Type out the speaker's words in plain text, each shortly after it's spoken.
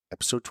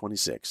episode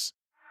 26.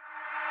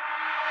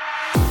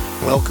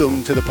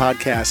 Welcome to the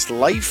podcast,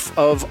 Life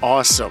of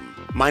Awesome.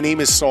 My name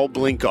is Saul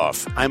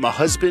Blinkoff. I'm a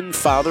husband,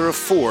 father of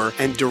 4,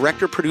 and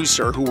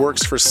director-producer who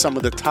works for some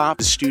of the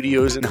top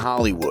studios in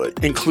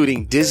Hollywood,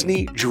 including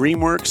Disney,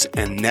 DreamWorks,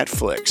 and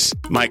Netflix.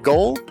 My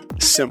goal?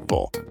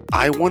 Simple.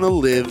 I want to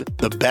live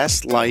the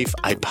best life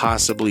I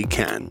possibly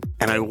can,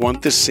 and I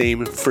want the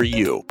same for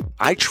you.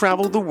 I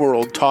travel the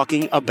world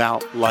talking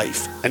about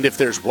life, and if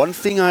there's one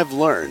thing I've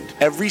learned,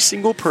 every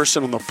single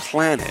person on the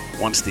planet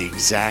wants the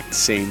exact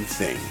same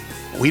thing.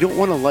 We don't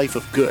want a life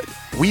of good.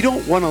 We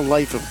don't want a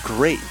life of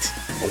great.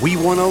 We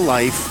want a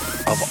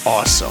life of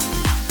awesome.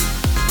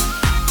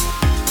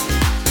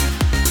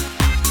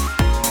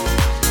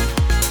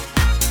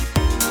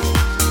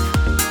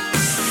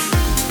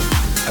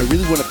 I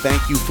really want to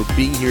thank you for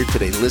being here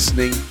today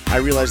listening. I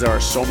realize there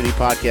are so many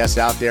podcasts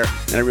out there,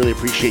 and I really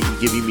appreciate you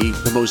giving me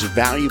the most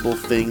valuable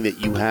thing that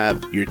you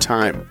have, your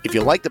time. If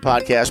you like the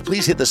podcast,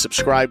 please hit the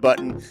subscribe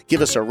button,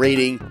 give us a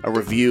rating, a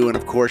review, and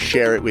of course,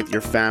 share it with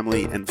your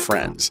family and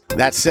friends.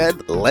 That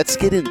said, let's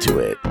get into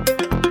it.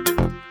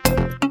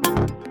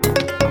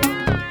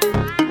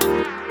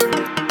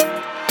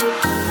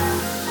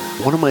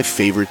 One of my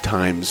favorite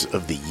times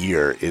of the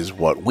year is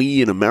what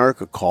we in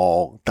America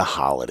call the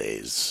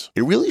holidays.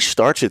 It really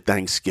starts at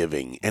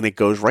Thanksgiving and it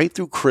goes right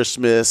through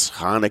Christmas,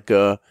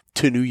 Hanukkah,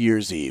 to New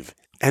Year's Eve.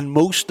 And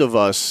most of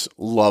us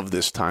love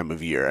this time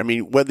of year. I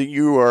mean, whether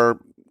you are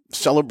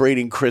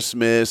celebrating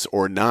Christmas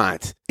or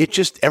not,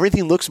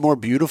 everything looks more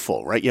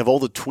beautiful, right? You have all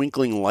the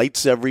twinkling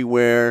lights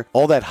everywhere.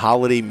 All that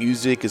holiday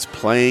music is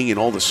playing in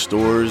all the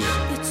stores.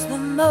 It's the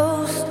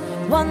most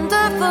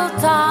wonderful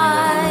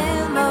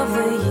time of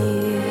the year.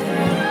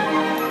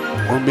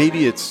 Or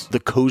maybe it's the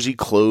cozy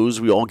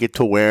clothes we all get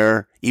to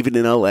wear. Even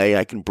in LA,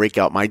 I can break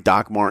out my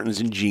Doc Martens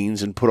and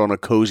jeans and put on a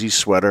cozy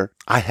sweater.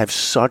 I have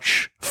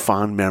such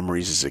fond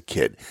memories as a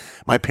kid.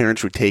 My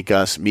parents would take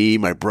us, me,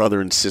 my brother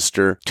and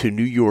sister, to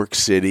New York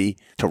City,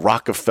 to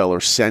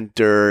Rockefeller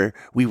Center.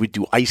 We would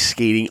do ice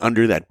skating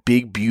under that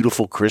big,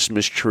 beautiful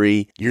Christmas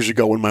tree. Years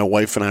ago when my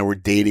wife and I were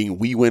dating,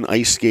 we went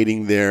ice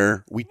skating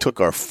there. We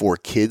took our 4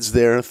 kids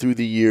there through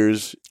the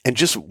years. And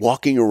just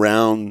walking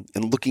around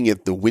and looking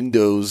at the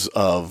windows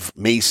of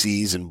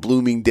Macy's and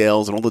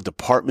Bloomingdale's and all the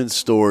department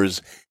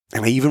stores.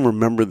 And I even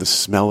remember the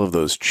smell of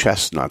those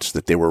chestnuts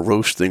that they were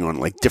roasting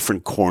on like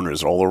different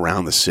corners all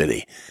around the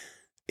city.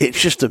 It's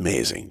just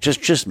amazing,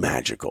 just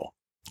magical.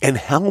 And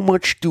how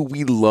much do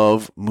we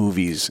love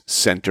movies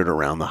centered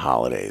around the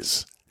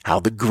holidays?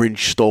 How the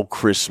Grinch Stole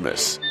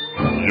Christmas.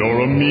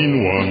 You're a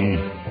mean one,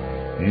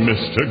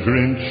 Mr.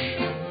 Grinch.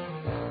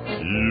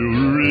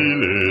 You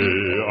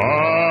really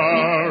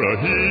are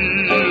a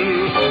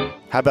heel.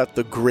 How about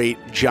the great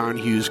John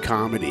Hughes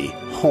comedy,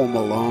 Home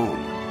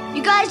Alone?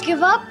 You guys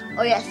give up,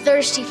 or you're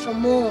thirsty for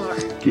more?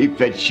 Keep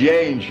the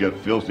change, you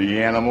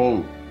filthy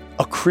animal.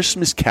 A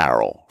Christmas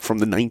Carol from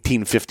the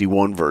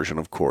 1951 version,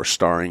 of course,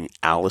 starring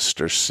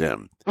Alistair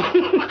Sim.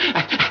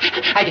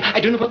 I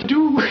don't know what to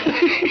do.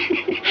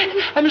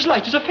 I'm as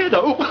light as a feather.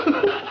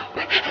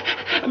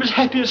 I'm as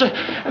happy as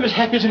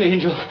an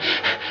angel.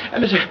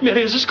 I'm as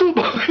merry as a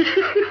schoolboy.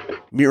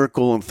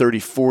 Miracle on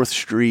 34th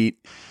Street.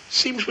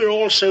 Seems we're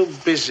all so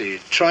busy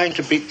trying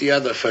to beat the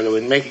other fellow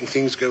in making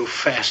things go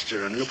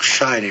faster and look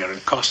shinier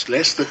and cost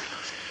less that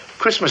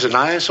Christmas and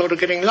I are sort of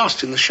getting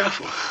lost in the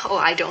shuffle. Oh,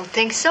 I don't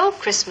think so.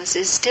 Christmas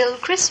is still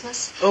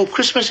Christmas. Oh,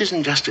 Christmas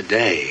isn't just a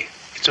day.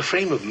 It's a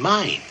frame of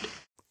mind.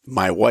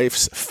 My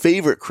wife's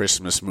favorite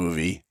Christmas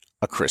movie,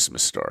 A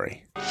Christmas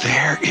Story.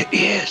 There it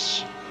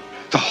is.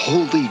 The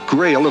holy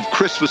grail of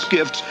Christmas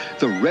gifts,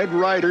 the Red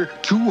Ryder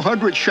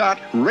 200-shot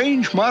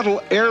range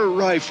model air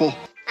rifle.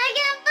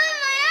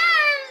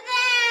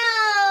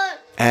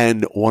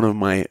 And one of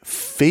my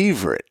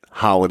favorite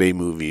holiday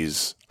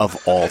movies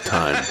of all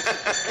time,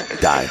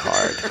 Die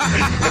Hard.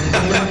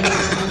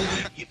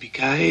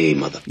 Yippee-ki-yay,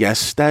 mother...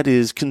 Yes, that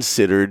is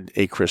considered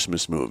a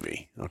Christmas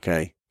movie,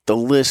 okay? The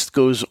list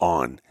goes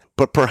on.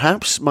 But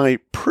perhaps my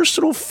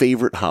personal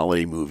favorite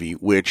holiday movie,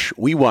 which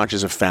we watch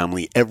as a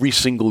family every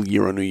single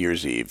year on New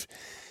Year's Eve,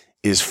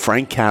 is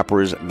Frank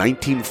Capra's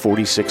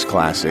 1946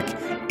 classic,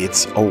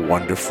 It's a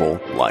Wonderful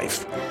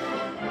Life.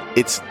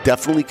 It's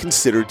definitely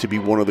considered to be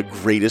one of the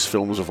greatest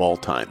films of all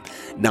time,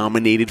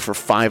 nominated for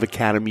 5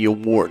 Academy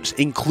Awards,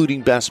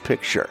 including Best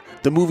Picture.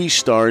 The movie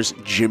stars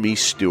Jimmy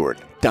Stewart,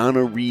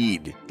 Donna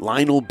Reed,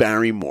 Lionel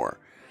Barrymore.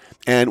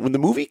 And when the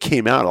movie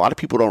came out, a lot of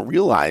people don't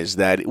realize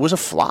that it was a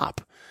flop.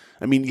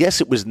 I mean,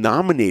 yes, it was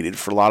nominated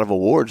for a lot of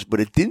awards,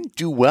 but it didn't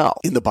do well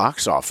in the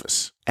box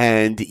office.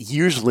 And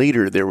years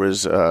later, there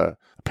was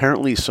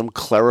apparently some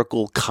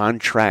clerical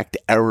contract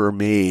error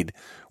made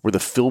where the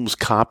film's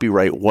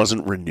copyright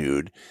wasn't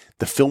renewed.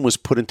 The film was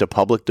put into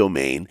public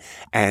domain,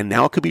 and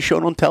now it could be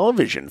shown on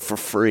television for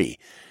free.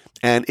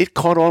 And it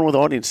caught on with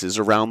audiences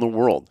around the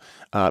world.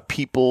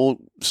 People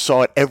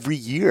saw it every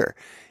year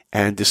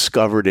and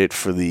discovered it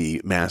for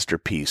the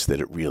masterpiece that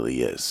it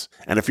really is.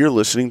 And if you're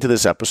listening to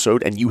this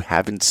episode and you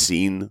haven't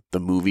seen the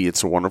movie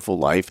It's a Wonderful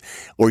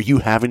Life, or you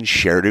haven't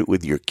shared it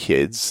with your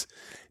kids,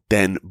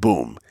 then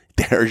boom,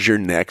 there's your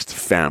next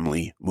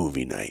family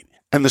movie night.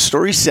 And the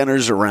story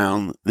centers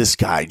around this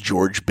guy,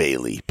 George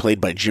Bailey, played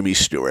by Jimmy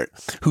Stewart,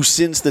 who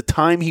since the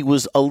time he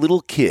was a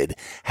little kid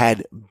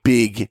had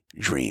big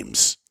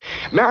dreams.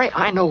 Mary,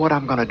 I know what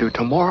I'm going to do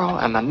tomorrow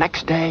and the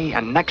next day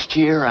and next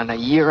year and a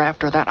year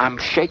after that. I'm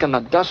shaking the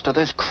dust of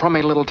this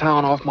crummy little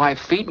town off my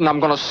feet, and I'm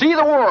going to see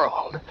the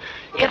world.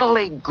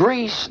 Italy,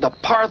 Greece, the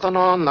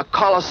Parthenon, the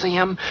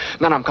Colosseum.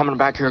 Then I'm coming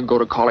back here and go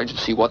to college and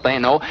see what they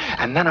know.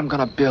 And then I'm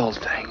going to build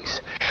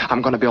things.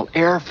 I'm going to build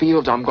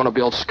airfields. I'm going to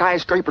build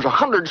skyscrapers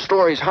 100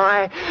 stories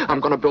high.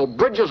 I'm going to build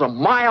bridges a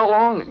mile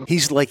long.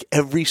 He's like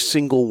every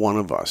single one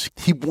of us.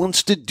 He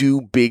wants to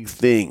do big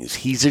things.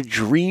 He's a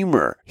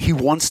dreamer. He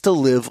wants to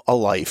live a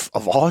life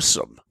of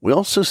awesome. We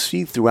also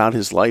see throughout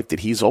his life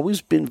that he's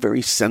always been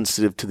very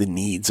sensitive to the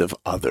needs of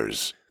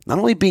others. Not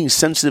only being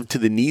sensitive to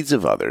the needs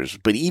of others,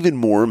 but even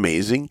more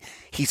amazing,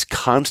 he's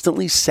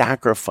constantly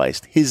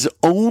sacrificed his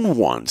own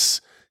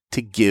wants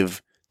to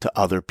give to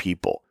other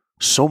people.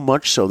 So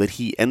much so that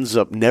he ends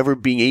up never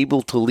being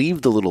able to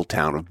leave the little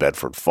town of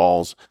Bedford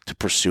Falls to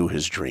pursue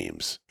his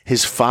dreams.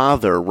 His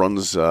father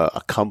runs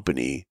a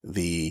company,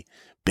 the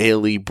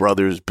Bailey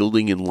Brothers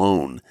Building and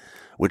Loan,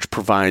 which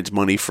provides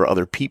money for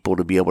other people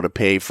to be able to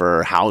pay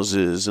for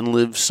houses and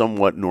live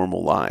somewhat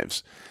normal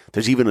lives.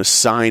 There's even a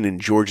sign in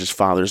George's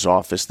father's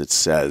office that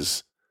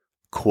says,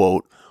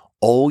 quote,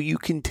 "All you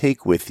can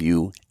take with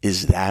you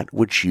is that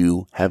which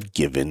you have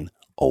given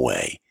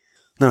away."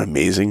 Not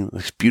amazing?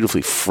 It's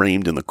beautifully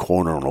framed in the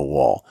corner on a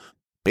wall.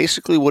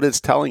 Basically what it's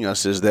telling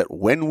us is that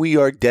when we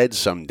are dead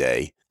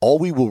someday, all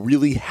we will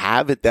really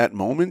have at that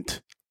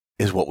moment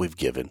is what we've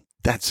given.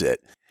 That's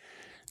it.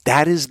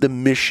 That is the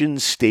mission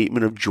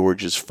statement of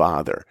George's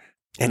father.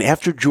 And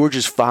after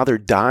George's father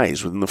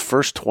dies, within the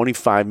first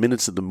 25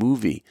 minutes of the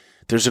movie,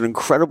 there's an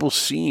incredible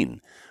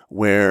scene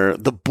where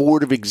the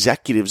board of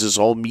executives is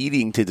all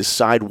meeting to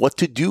decide what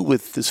to do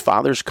with his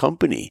father's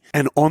company.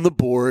 And on the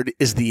board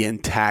is the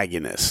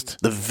antagonist,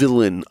 the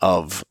villain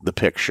of the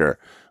picture,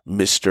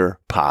 Mr.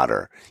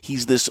 Potter.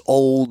 He's this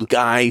old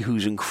guy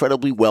who's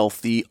incredibly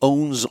wealthy,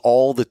 owns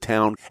all the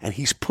town, and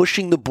he's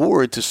pushing the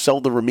board to sell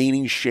the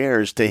remaining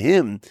shares to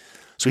him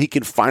so he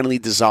can finally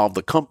dissolve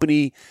the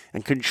company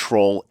and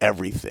control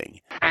everything.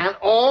 And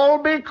all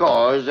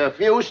because a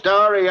few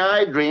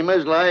starry-eyed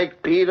dreamers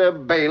like Peter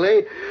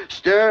Bailey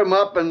stir 'em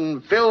up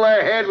and fill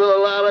their head with a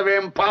lot of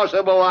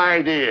impossible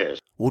ideas.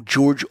 Well,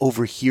 George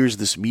overhears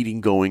this meeting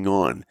going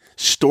on,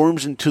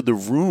 storms into the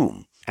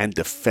room, and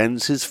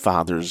defends his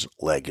father's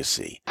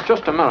legacy.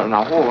 Just a minute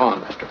now, hold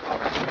on, Mr.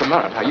 Potter. Just a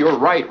minute. Now, you're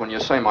right when you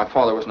say my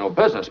father was no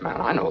businessman.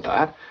 I know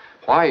that.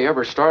 Why he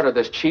ever started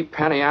this cheap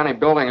penny-ante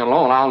building and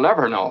loan, I'll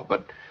never know.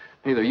 But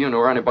neither you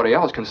nor anybody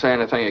else can say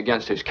anything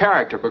against his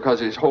character because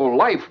his whole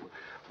life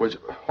was...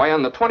 Why,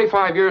 in the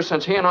 25 years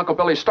since he and Uncle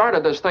Billy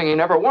started this thing, he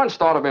never once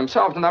thought of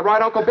himself. Isn't that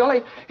right, Uncle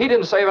Billy? He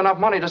didn't save enough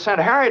money to send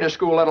Harry to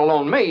school, let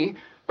alone me.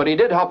 But he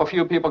did help a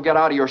few people get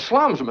out of your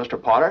slums,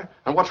 Mr. Potter.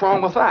 And what's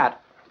wrong with that?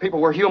 People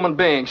were human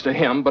beings to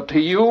him, but to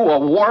you, a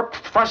warped,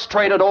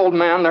 frustrated old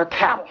man, they're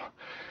cattle.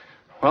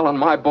 Well, in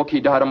my book, he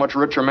died a much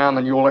richer man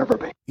than you'll ever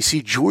be. You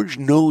see, George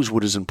knows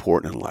what is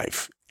important in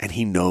life, and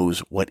he knows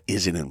what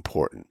isn't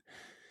important.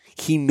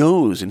 He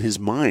knows in his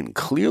mind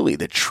clearly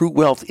that true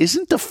wealth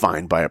isn't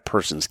defined by a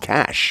person's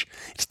cash.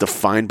 It's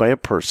defined by a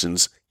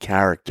person's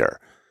character.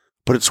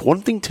 But it's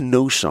one thing to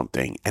know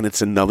something, and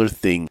it's another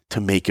thing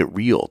to make it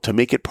real, to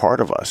make it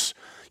part of us.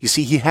 You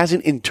see, he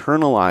hasn't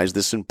internalized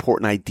this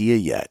important idea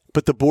yet.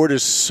 But the board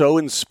is so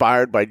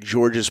inspired by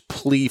George's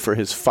plea for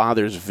his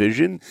father's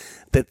vision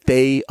that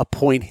they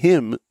appoint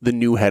him the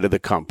new head of the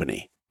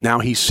company. Now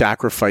he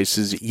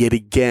sacrifices yet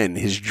again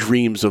his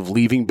dreams of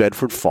leaving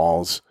Bedford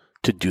Falls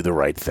to do the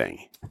right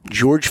thing.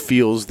 George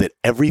feels that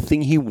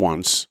everything he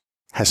wants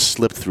has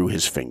slipped through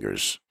his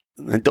fingers.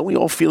 And don't we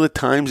all feel at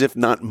times, if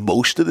not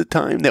most of the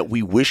time, that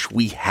we wish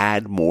we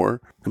had more?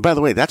 And by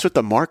the way, that's what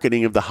the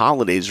marketing of the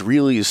holidays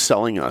really is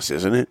selling us,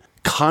 isn't it?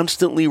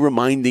 Constantly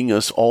reminding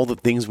us all the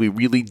things we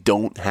really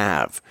don't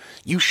have.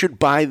 You should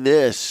buy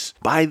this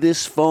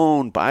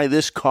phone, buy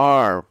this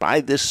car, buy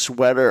this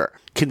sweater,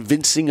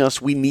 convincing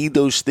us we need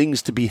those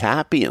things to be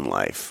happy in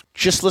life.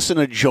 Just listen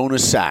to Jonah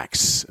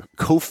Sachs,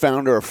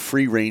 co-founder of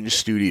Free Range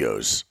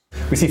Studios.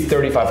 We see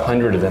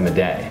 3,500 of them a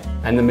day,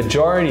 and the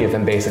majority of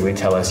them basically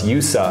tell us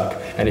you suck,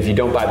 and if you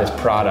don't buy this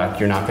product,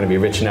 you're not going to be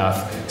rich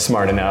enough,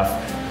 smart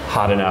enough,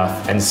 hot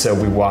enough, and so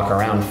we walk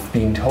around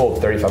being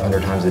told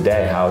 3,500 times a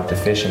day how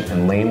deficient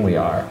and lame we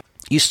are.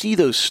 You see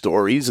those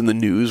stories in the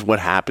news, what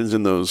happens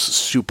in those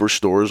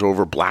superstores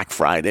over Black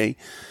Friday.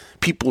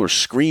 People are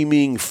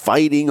screaming,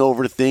 fighting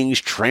over things,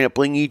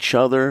 trampling each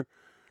other,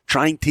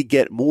 trying to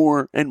get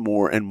more and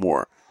more and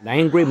more. An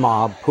angry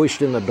mob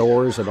pushed in the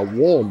doors at a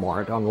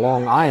Walmart on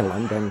Long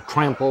Island and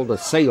trampled a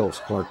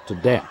sales clerk to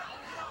death.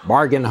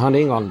 Bargain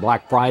hunting on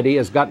Black Friday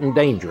has gotten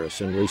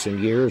dangerous in recent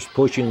years,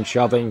 pushing,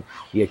 shoving,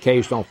 the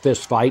occasional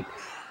fist fight.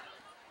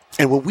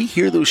 And when we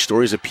hear those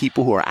stories of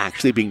people who are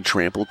actually being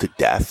trampled to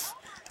death,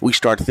 We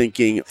start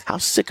thinking how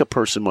sick a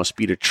person must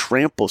be to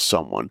trample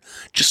someone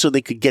just so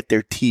they could get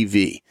their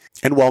TV.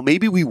 And while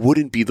maybe we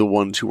wouldn't be the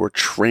ones who are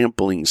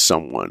trampling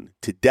someone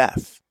to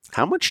death,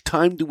 how much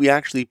time do we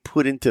actually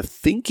put into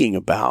thinking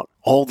about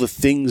all the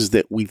things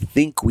that we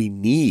think we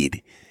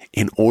need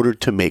in order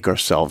to make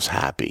ourselves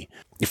happy?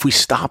 If we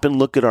stop and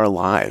look at our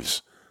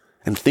lives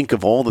and think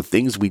of all the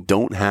things we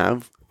don't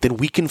have, then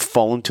we can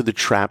fall into the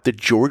trap that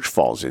George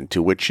falls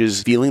into, which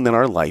is feeling that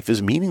our life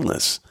is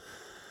meaningless.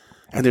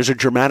 And there's a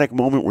dramatic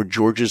moment where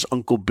George's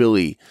Uncle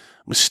Billy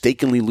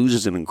mistakenly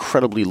loses an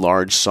incredibly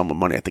large sum of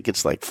money. I think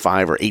it's like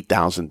 $5,000 or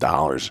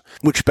 $8,000,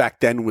 which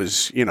back then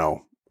was,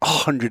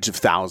 hundreds of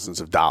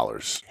thousands of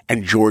dollars.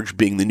 And George,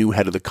 being the new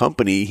head of the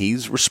company,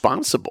 he's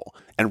responsible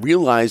and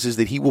realizes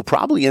that he will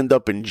probably end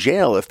up in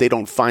jail if they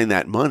don't find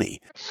that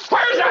money.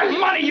 Where's that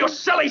money, you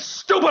silly,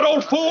 stupid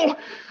old fool?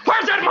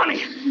 Where's that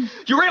money?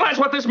 You realize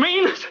what this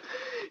means?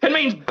 It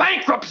means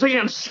bankruptcy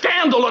and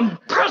scandal and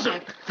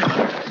prison.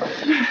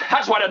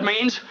 That's what it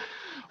means.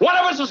 One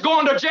of us is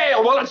going to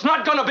jail. Well, it's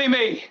not going to be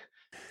me.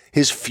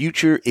 His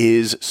future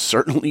is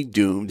certainly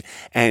doomed,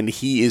 and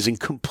he is in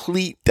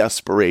complete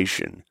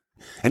desperation.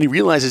 And he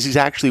realizes he's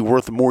actually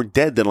worth more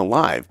dead than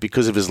alive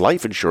because of his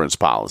life insurance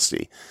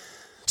policy.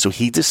 So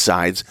he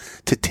decides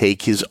to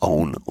take his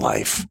own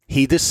life.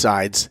 He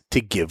decides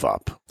to give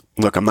up.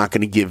 Look, I'm not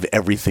going to give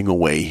everything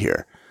away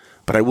here,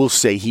 but I will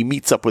say he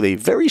meets up with a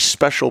very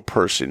special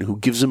person who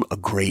gives him a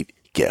great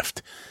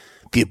gift.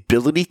 The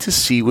ability to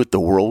see what the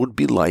world would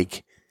be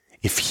like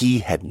if he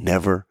had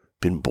never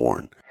been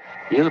born.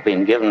 You've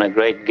been given a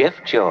great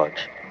gift,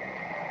 George.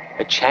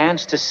 A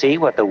chance to see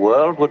what the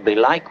world would be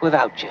like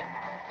without you.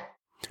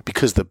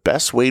 Because the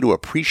best way to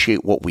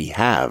appreciate what we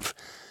have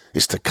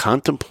is to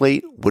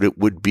contemplate what it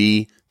would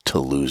be to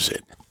lose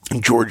it.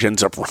 And George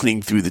ends up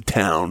running through the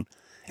town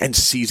and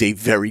sees a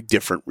very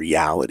different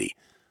reality.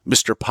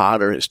 Mr.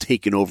 Potter has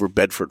taken over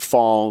Bedford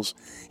Falls.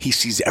 He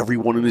sees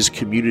everyone in his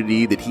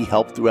community that he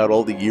helped throughout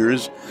all the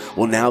years.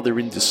 Well, now they're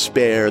in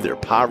despair. They're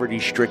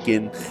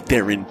poverty-stricken.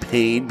 They're in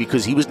pain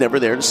because he was never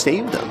there to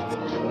save them.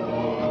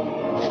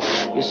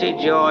 You see,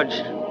 George,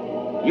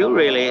 you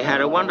really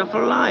had a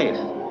wonderful life.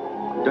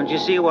 Don't you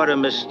see what a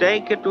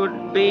mistake it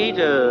would be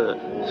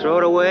to throw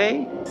it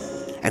away?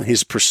 And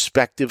his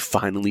perspective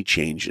finally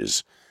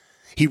changes.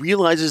 He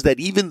realizes that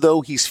even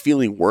though he's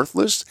feeling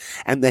worthless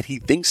and that he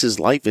thinks his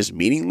life is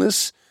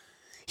meaningless,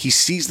 he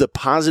sees the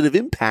positive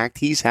impact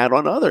he's had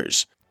on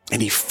others.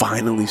 And he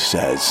finally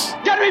says,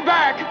 Get me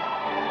back!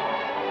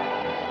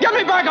 Get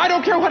me back! I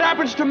don't care what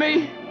happens to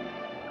me!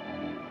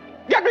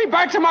 Get me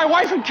back to my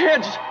wife and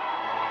kids!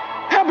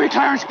 Help me,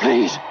 Clarence,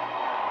 please!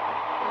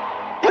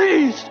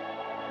 Please!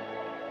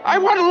 I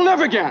want to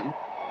live again!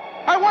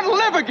 I want to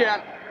live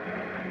again!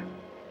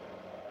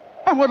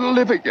 I want to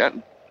live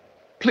again.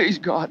 Please,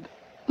 God.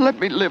 Let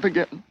me live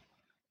again.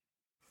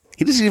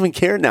 He doesn't even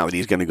care now that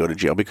he's going to go to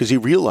jail because he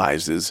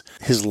realizes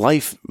his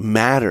life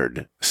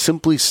mattered.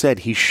 Simply said,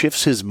 he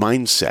shifts his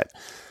mindset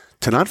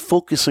to not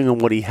focusing on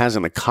what he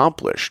hasn't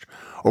accomplished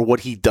or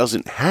what he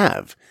doesn't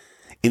have.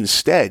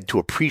 Instead, to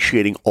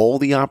appreciating all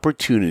the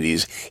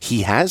opportunities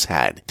he has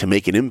had to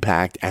make an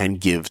impact and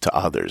give to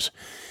others.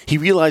 He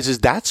realizes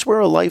that's where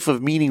a life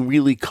of meaning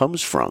really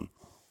comes from.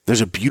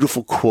 There's a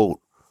beautiful quote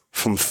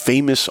from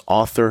famous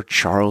author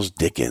Charles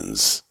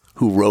Dickens,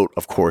 who wrote,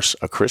 of course,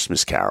 A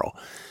Christmas Carol.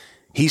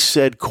 He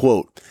said,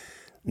 quote,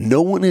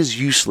 "No one is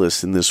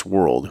useless in this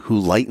world who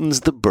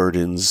lightens the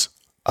burdens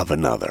of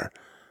another."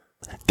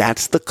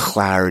 That's the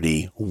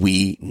clarity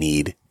we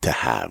need to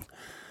have.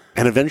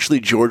 And eventually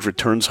George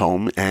returns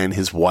home and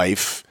his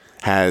wife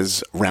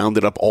has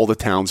rounded up all the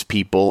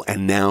townspeople.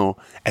 And now,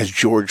 as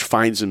George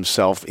finds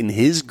himself in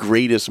his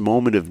greatest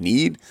moment of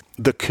need,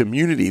 the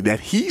community that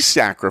he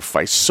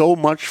sacrificed so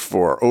much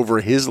for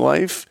over his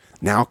life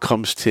now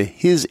comes to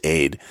his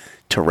aid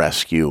to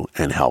rescue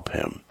and help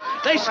him.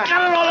 They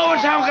scattered all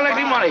over town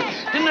collecting money.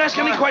 Didn't ask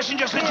any questions,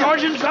 just said,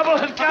 George in trouble,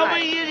 tell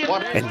me.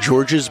 And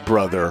George's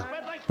brother,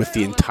 with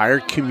the entire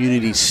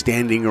community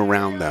standing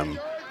around them,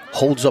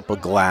 holds up a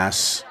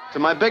glass. To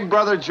my big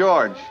brother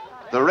George,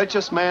 the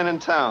richest man in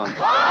town.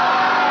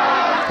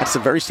 That's the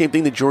very same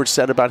thing that George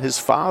said about his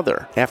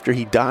father after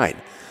he died.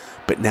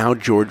 But now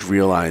George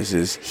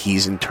realizes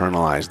he's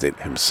internalized it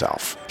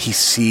himself. He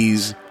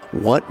sees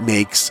what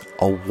makes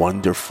a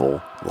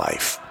wonderful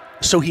life.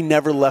 So he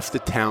never left the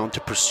town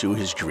to pursue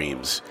his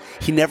dreams.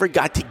 He never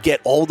got to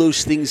get all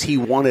those things he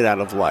wanted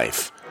out of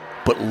life.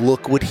 But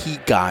look what he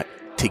got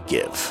to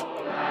give.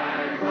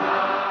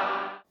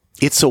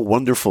 It's a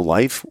Wonderful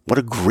Life. What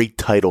a great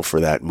title for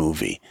that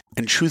movie.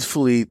 And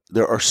truthfully,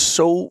 there are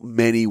so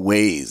many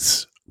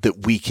ways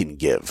that we can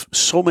give.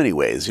 So many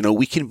ways. You know,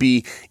 we can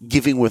be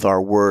giving with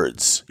our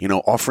words, you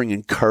know, offering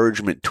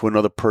encouragement to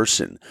another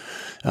person.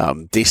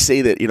 They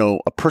say that, you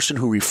know, a person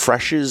who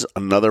refreshes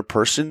another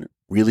person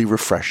really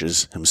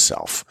refreshes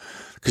himself.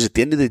 Because at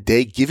the end of the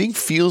day, giving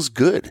feels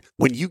good.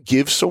 When you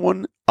give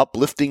someone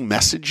uplifting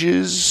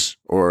messages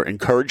or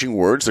encouraging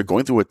words, they're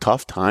going through a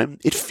tough time,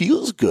 it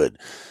feels good.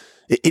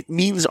 It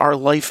means our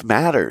life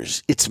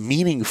matters. It's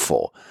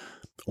meaningful.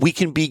 We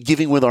can be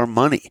giving with our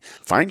money.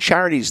 Find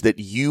charities that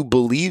you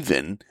believe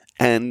in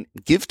and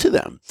give to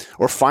them.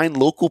 Or find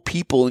local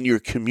people in your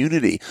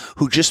community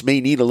who just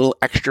may need a little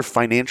extra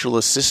financial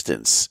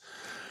assistance.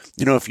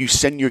 You know, if you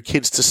send your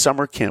kids to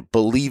summer camp,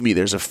 believe me,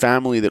 there's a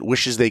family that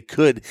wishes they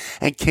could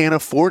and can't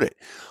afford it.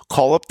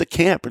 Call up the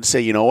camp and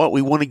say, you know what,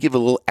 we want to give a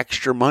little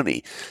extra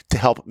money to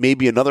help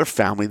maybe another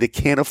family that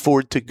can't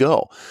afford to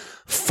go.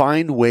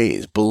 Find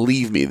ways.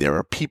 Believe me, there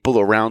are people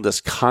around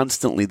us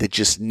constantly that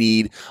just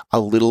need a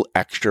little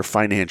extra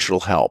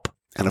financial help.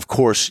 And of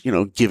course, you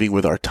know, giving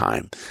with our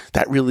time.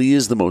 That really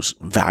is the most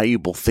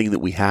valuable thing that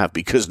we have,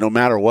 because no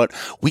matter what,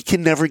 we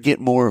can never get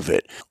more of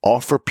it.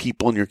 Offer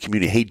people in your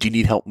community, hey, do you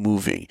need help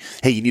moving?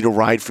 Hey, you need a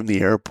ride from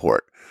the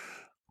airport?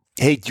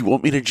 Hey, do you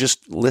want me to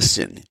just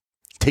listen?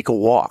 Take a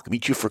walk,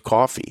 meet you for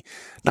coffee?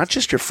 Not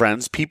just your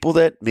friends, people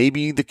that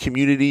maybe the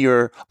community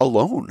are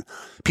alone,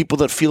 people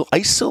that feel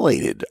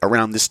isolated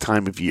around this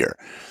time of year.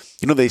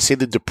 You know, they say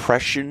the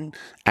depression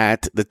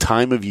at the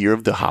time of year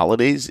of the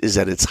holidays is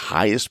at its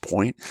highest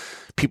point.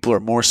 People are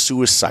more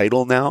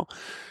suicidal now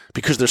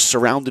because they're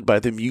surrounded by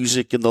the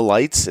music and the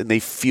lights, and they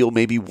feel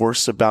maybe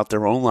worse about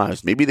their own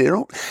lives. Maybe they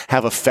don't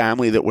have a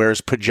family that wears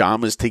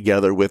pajamas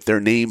together with their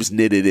names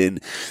knitted in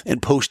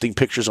and posting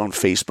pictures on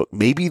Facebook.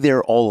 Maybe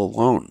they're all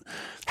alone.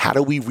 How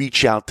do we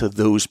reach out to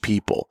those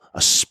people,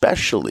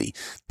 especially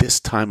this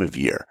time of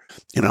year?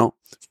 You know,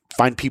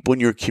 find people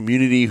in your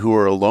community who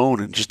are alone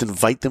and just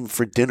invite them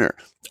for dinner.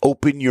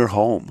 Open your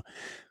home.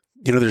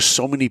 You know, there's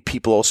so many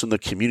people also in the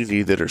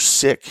community that are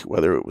sick,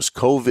 whether it was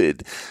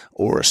COVID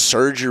or a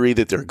surgery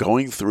that they're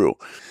going through.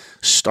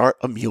 Start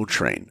a meal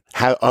train.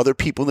 Have other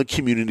people in the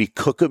community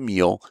cook a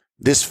meal.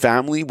 This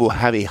family will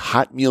have a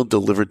hot meal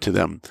delivered to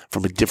them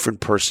from a different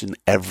person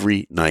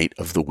every night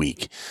of the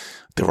week.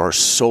 There are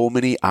so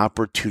many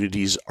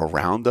opportunities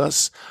around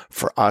us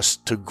for us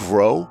to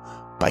grow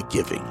by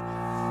giving.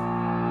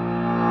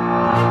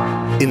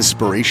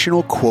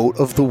 Inspirational quote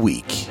of the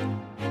week.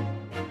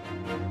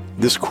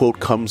 This quote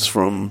comes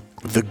from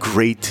the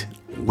great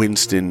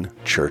Winston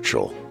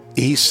Churchill.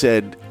 He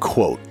said,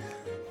 quote,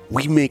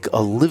 "We make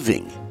a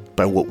living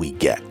by what we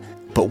get,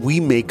 but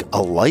we make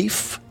a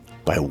life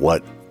by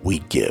what we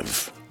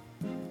give."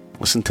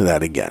 Listen to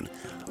that again.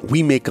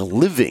 We make a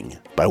living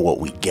by what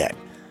we get,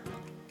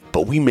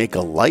 but we make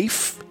a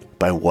life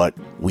by what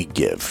we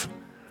give.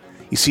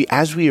 You see,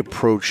 as we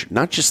approach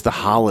not just the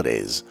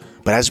holidays,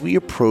 but as we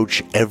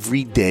approach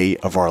every day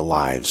of our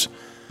lives,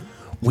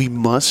 we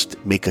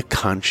must make a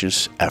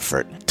conscious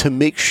effort to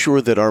make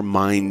sure that our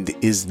mind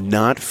is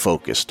not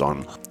focused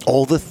on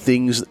all the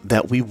things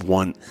that we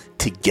want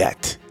to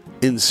get.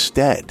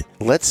 Instead,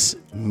 let's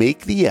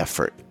make the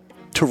effort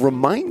to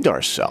remind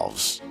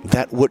ourselves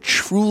that what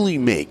truly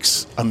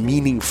makes a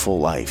meaningful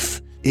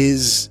life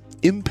is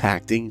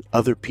impacting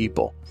other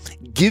people,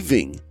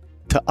 giving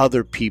to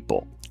other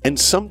people. And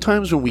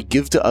sometimes when we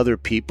give to other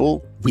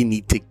people, we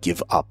need to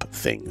give up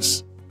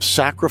things.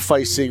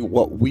 Sacrificing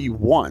what we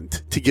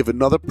want to give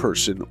another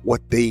person what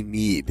they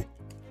need.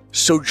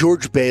 So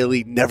George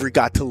Bailey never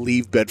got to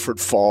leave Bedford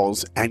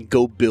Falls and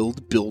go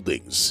build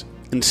buildings.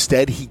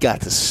 Instead, he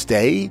got to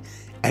stay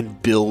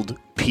and build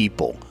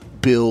people,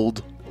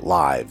 build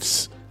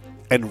lives,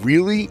 and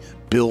really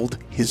build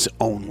his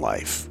own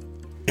life.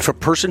 If a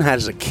person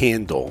has a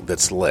candle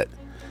that's lit,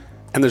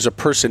 and there's a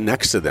person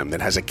next to them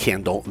that has a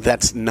candle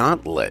that's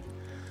not lit,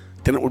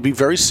 then it would be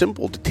very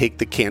simple to take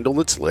the candle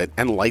that's lit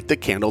and light the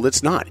candle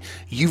that's not.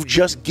 You've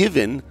just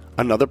given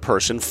another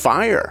person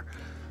fire.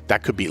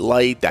 That could be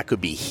light, that could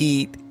be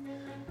heat.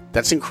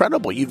 That's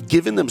incredible. You've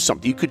given them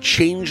something. You could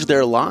change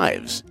their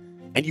lives,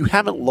 and you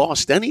haven't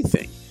lost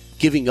anything.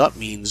 Giving up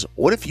means,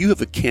 what if you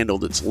have a candle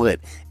that's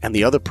lit and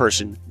the other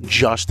person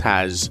just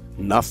has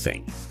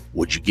nothing?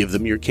 Would you give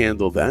them your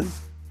candle then?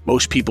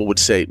 Most people would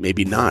say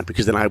maybe not,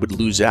 because then I would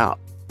lose out.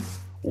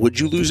 Would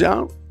you lose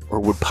out? Or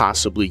would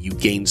possibly you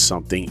gain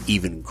something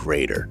even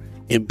greater,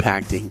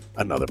 impacting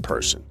another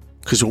person?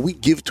 Because when we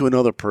give to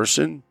another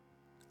person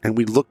and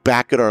we look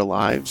back at our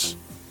lives,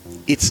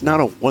 it's not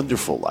a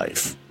wonderful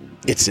life.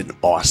 It's an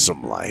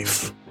awesome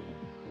life.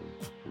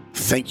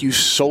 Thank you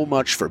so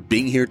much for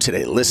being here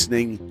today,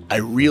 listening. I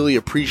really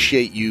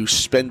appreciate you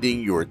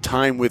spending your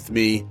time with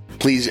me.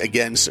 Please,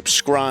 again,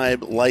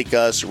 subscribe, like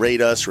us,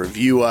 rate us,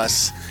 review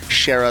us,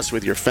 share us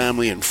with your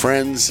family and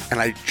friends. And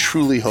I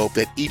truly hope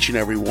that each and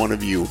every one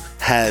of you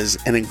has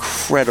an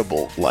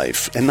incredible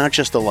life, and not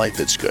just a life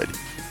that's good,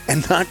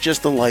 and not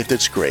just a life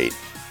that's great,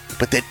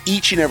 but that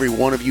each and every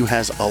one of you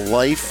has a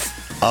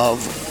life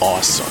of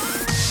awesome.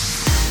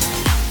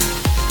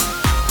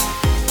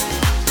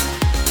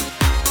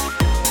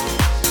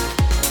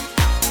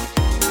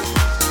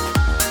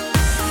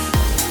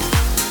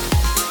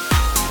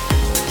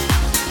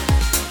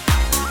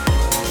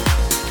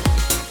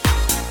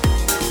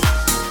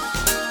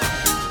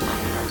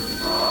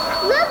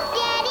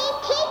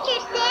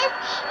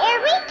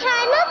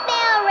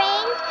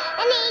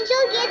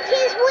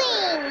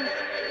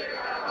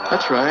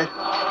 That's right.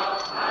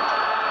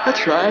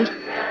 That's right.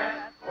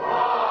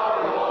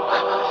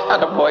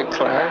 Attaboy,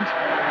 Clarence.